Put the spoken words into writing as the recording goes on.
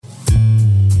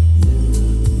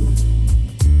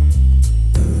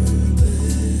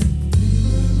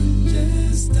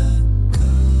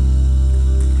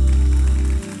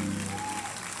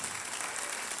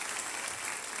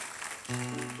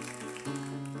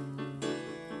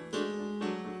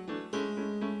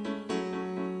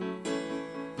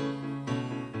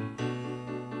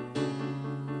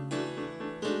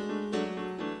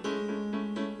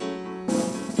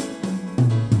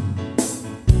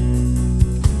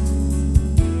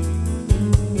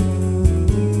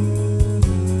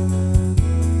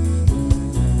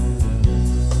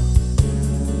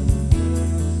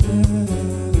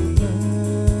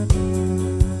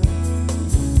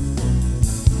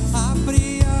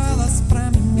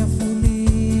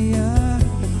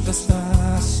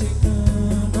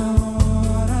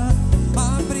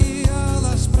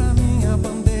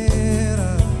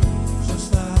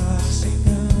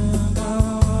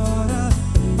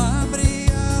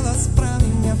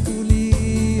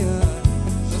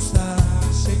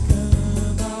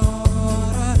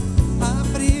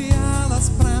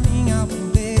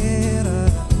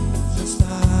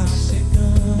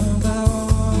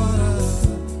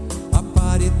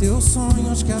Pare teus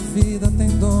sonhos que a vida tem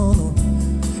dono.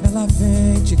 Ela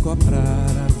vem te cobrar,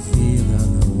 a vida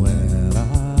não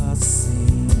era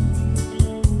assim.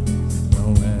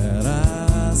 Não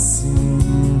era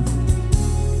assim.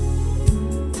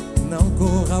 Não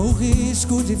corra o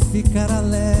risco de ficar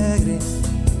alegre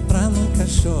pra nunca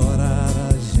chorar.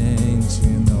 A gente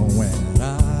não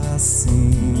era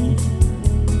assim.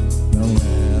 Não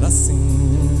era assim.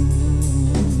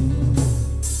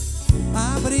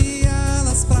 Abre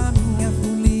alas pra minha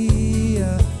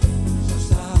folia. Já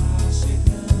está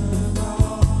chegando a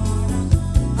hora.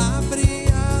 Abre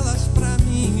alas pra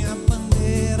minha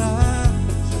bandeira.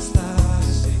 Já está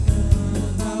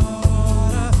chegando a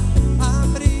hora.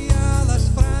 Abre alas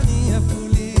pra minha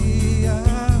folia.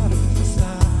 Já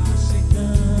está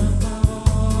chegando a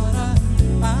hora.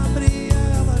 Abre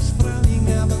alas pra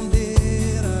minha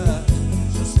bandeira.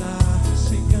 Já está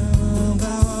chegando a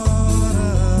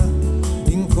hora.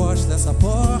 Encosta essa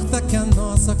porta que a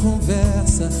nossa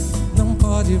conversa não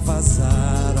pode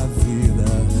vazar. A vida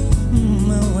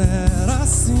não era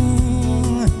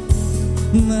assim.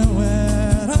 Não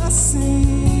era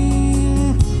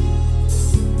assim.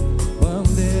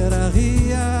 Bandeira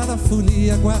riada,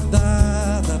 folia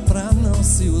guardada pra não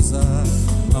se usar.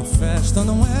 A festa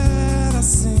não era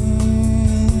assim.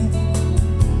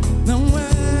 Não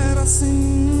era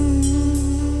assim.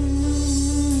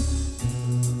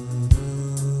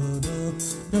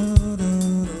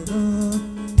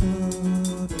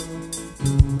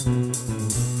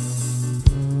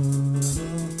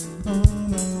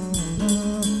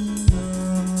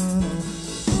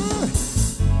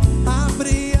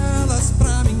 Abre alas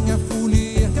pra minha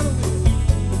folia. Quero ver.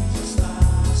 Já está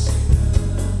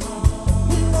chegando a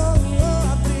hora.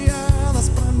 Abre alas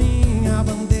pra minha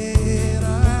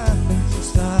bandeira. Já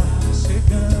está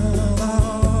chegando a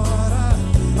hora.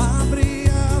 Abre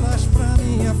alas pra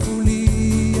minha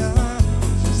folia.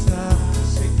 Já está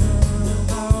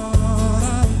chegando a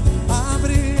hora.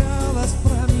 Abre alas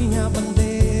pra minha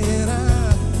bandeira.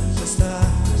 Já está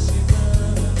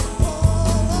chegando.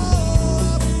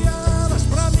 Abre alas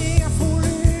pra minha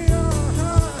folia.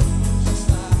 Já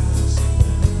está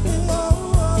chegando.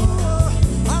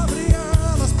 Abre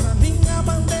alas pra minha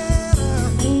bandeira.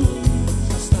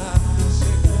 Já está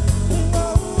chegando.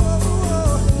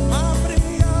 Abre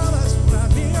alas pra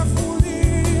minha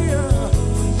folia.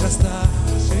 Já está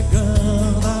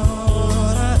chegando a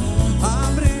hora.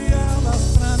 Abre alas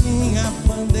pra minha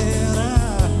bandeira.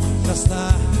 Já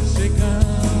está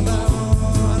chegando a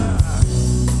hora.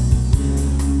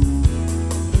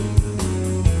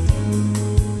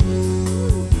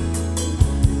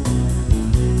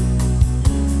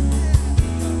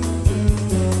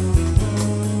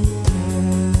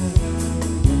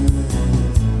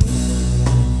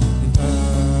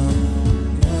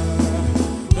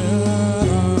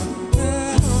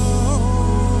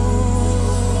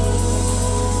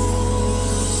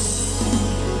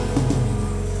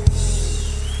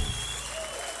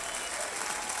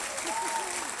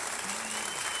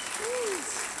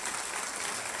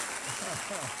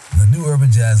 The New Urban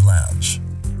Jazz Lounge.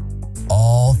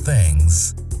 All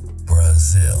things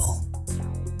Brazil.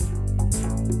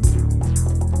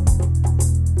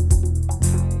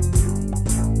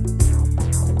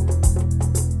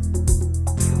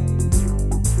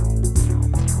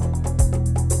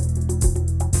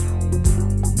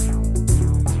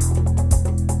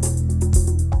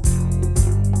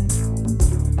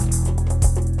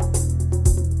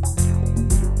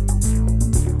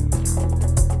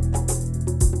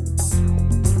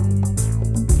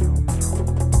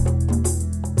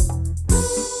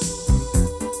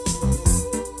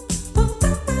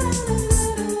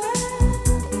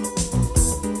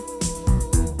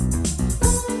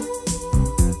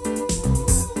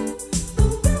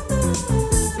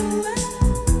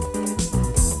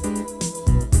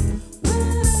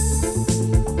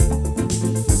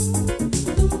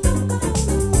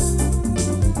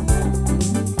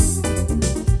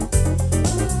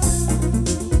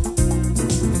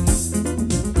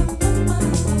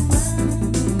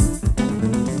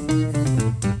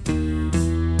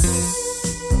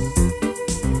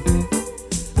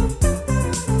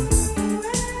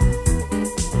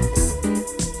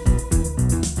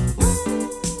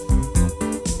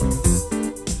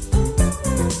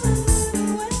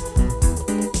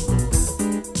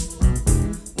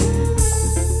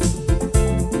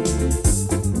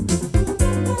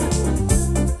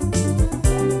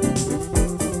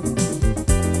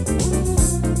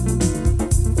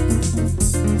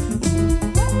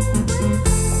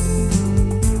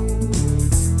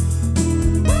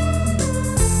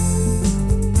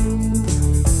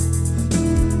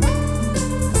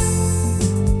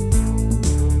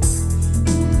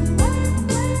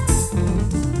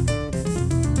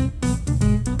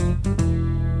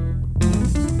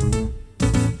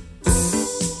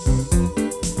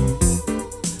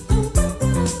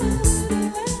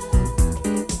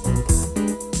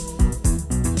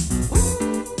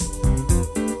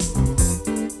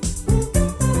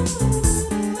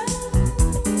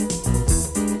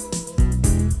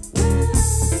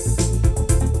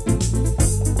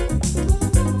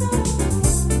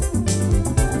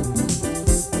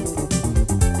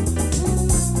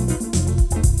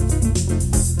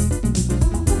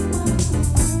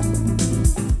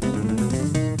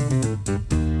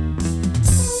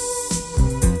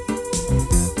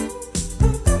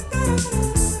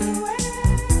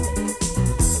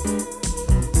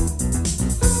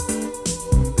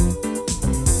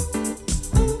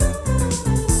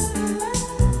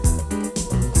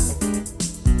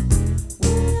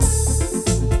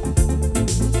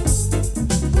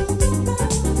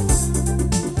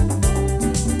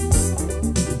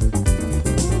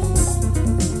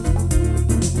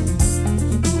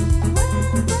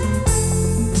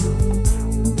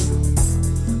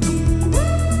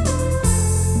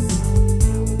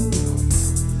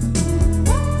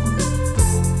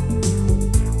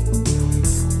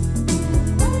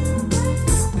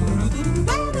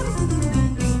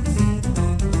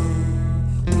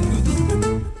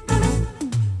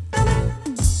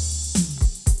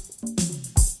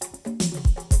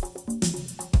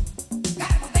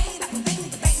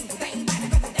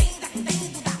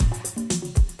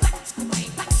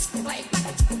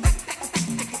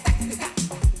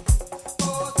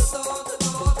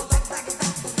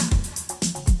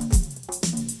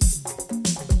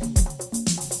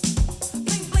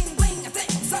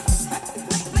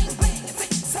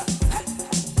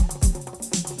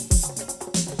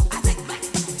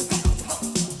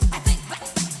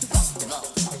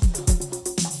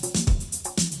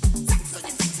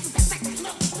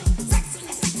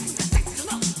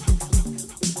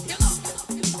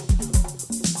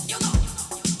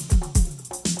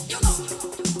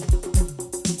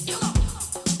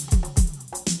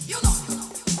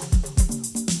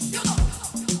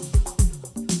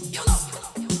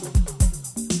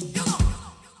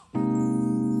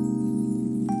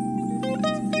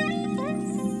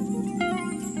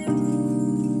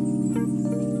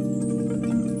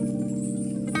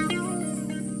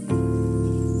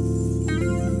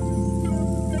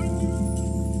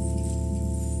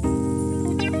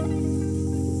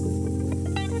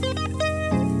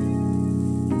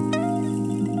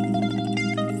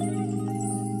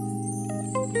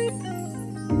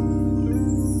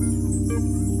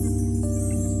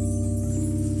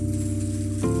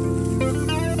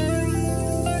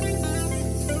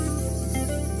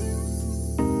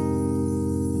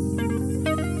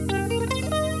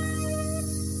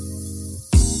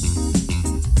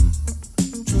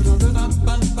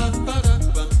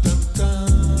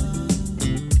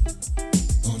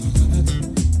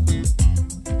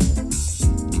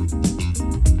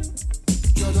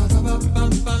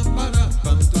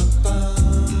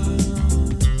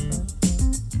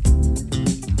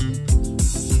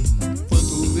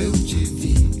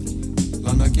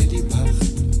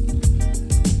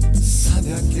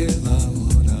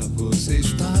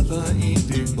 estava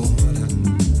indo embora,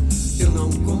 eu não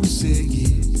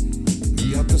consegui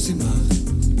me aproximar.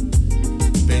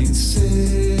 Pensei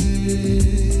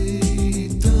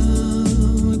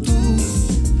tanto,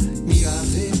 me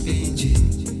arrependi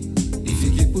e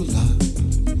fiquei por lá,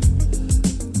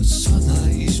 só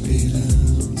na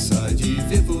esperança de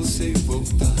ver você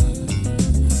voltar.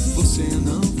 Você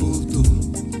não voltou,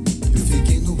 eu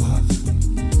fiquei no ar.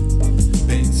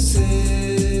 Pensei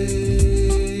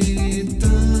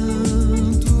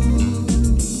tanto,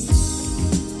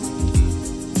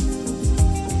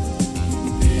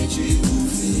 pedi um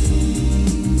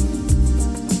fim,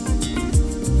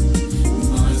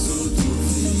 mais outro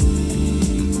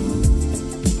fim.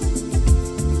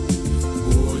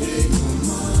 Olhei no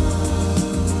mar,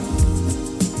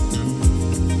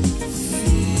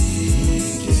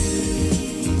 fiquei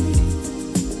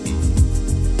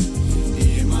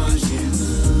imaginando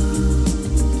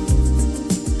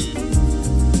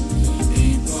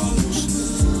em povos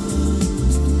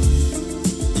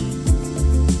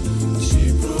te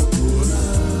procurar.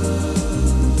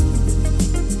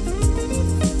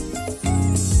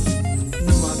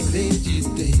 Não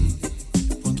acreditei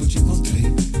quando te encontrei.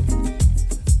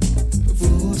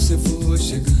 Você foi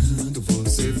chegando,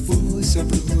 você foi se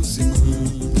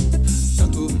aproximando,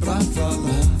 tanto pra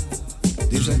falar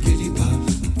desde aquele bar.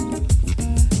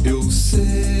 Eu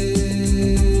sei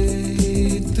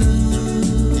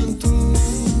tanto.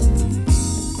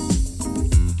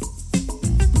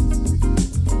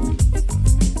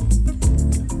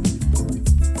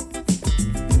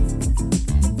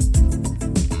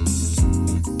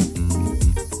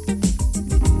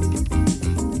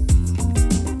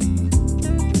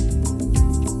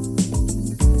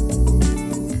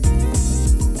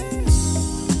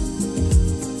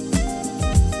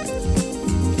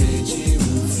 Pedi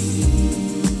um fim,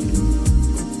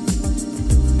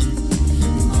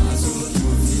 mais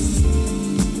outro fim.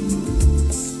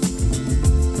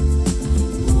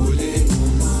 Olhei no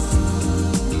mar,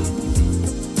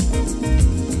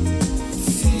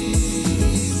 fiquei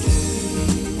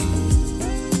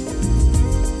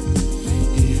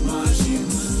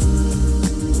imaginando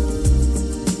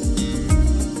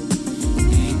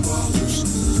em povos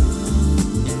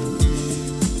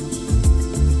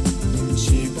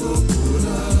te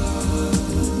procurar.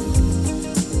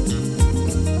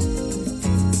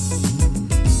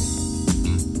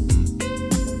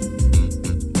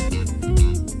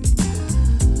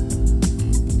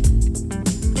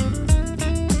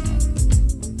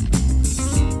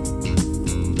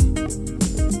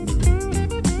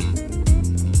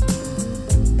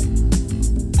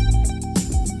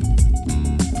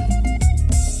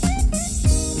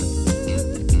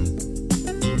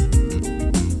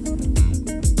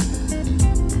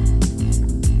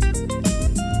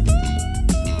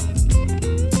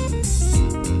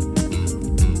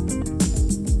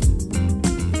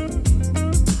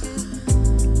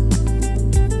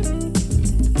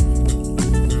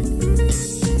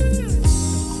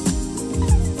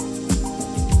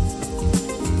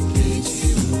 Pedi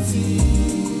um fim,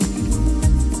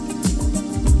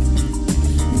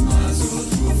 mais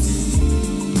outro fim.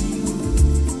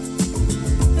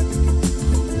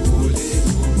 Olhei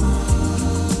no mar,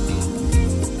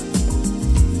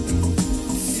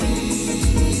 fiquei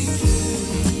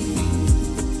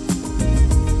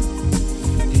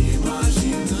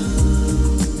imaginando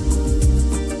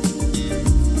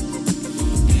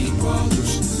em qual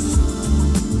dos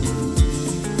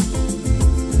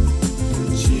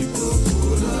te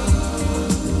procurar.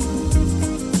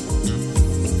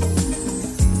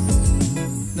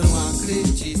 Não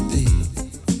acreditei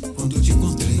quando te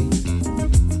encontrei.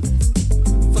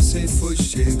 Você foi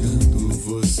chegando,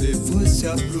 você foi se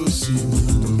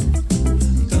aproximando,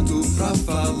 tanto pra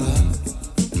falar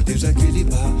desde aquele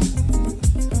bar.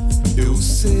 Eu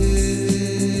sei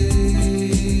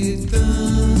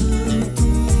tanto.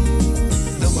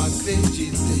 Não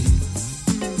acreditei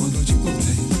quando te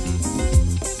encontrei.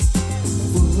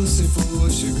 Você foi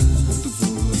chegando,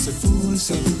 você foi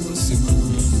se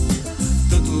aproximando,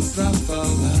 tanto pra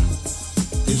falar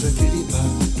desde aquele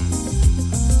bar.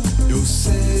 Eu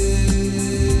sei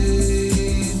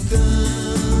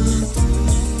tanto.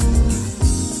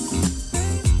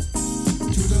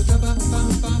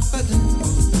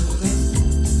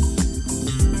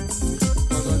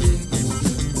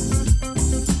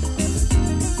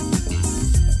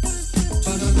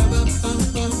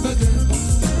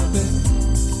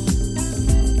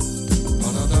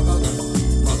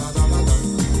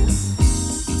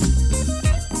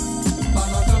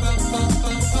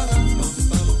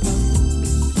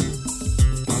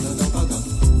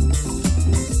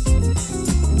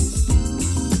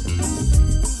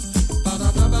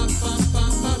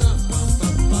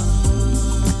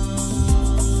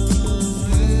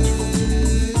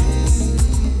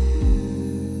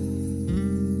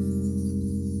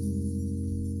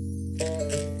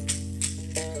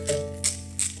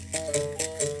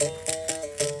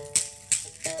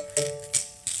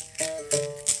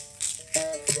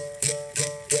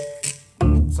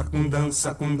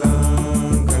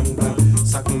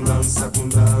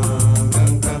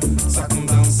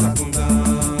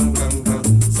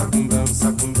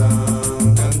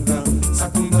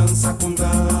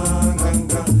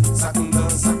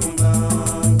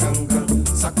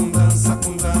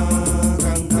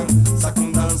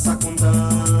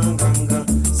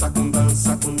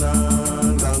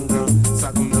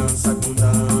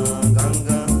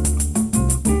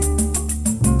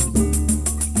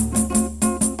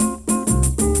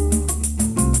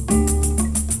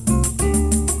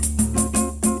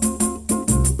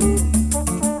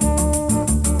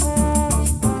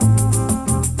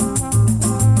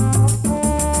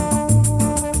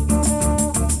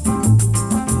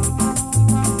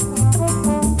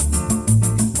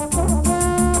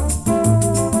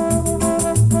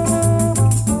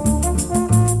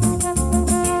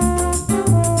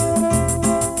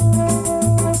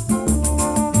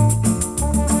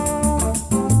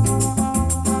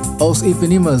 Os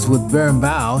Ifanimas with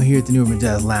Berimbau here at the New Urban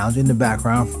Jazz Lounge. In the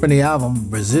background from the album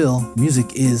Brazil,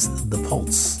 Music is the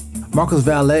Pulse. Marcos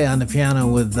Valle on the piano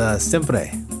with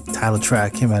Sempre. Title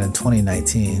track came out in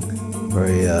 2019.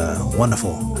 Very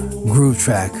wonderful groove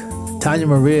track. Tania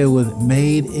Maria with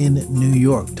Made in New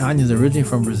York. Tania's originally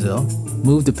from Brazil.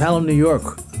 Moved to Pelham, New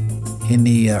York in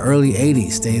the early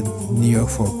 80s. Stayed in New York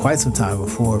for quite some time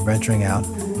before venturing out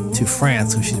to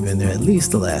France, where she's been there at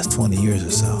least the last 20 years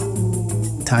or so.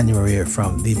 Tania Maria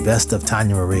from the best of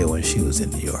Tania Maria when she was in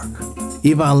New York.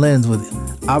 Yvonne Lenz with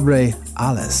Abre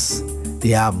Alas,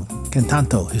 the album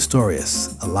Cantanto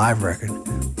Historias, a live record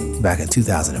back in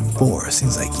 2004.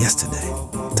 Seems like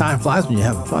yesterday. Time flies when you're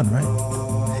having fun,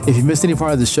 right? If you missed any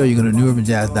part of the show, you go to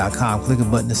newurbanjazz.com, click a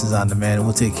button, this is on demand, and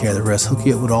we'll take care of the rest. Hook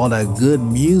you up with all that good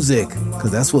music,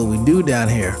 because that's what we do down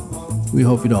here. We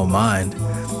hope you don't mind.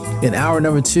 In hour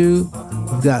number 2,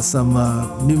 we've got some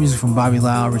new music from Bobby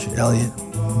Lyle, Richard Elliot,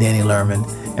 Danny Lerman,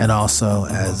 and also,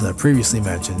 as previously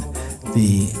mentioned,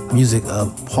 the music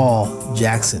of Paul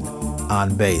Jackson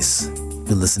on bass.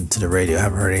 You listen to the radio,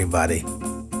 haven't heard anybody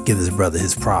give this brother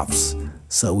his props,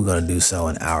 so we're going to do so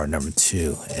in hour number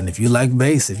 2. And if you like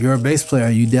bass, if you're a bass player,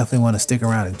 you definitely want to stick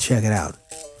around and check it out.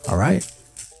 All right?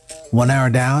 1 hour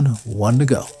down, 1 to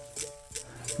go.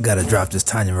 Got to drop this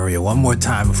Tania Maria one more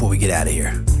time before we get out of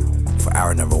here for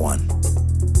hour number 1.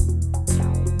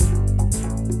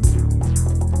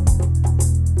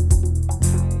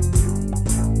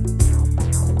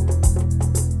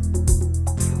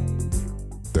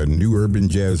 The New Urban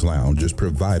Jazz Lounge is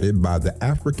provided by the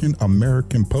African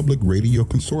American Public Radio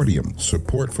Consortium.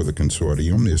 Support for the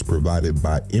consortium is provided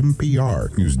by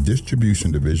NPR, whose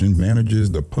distribution division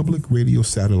manages the public radio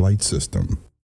satellite system.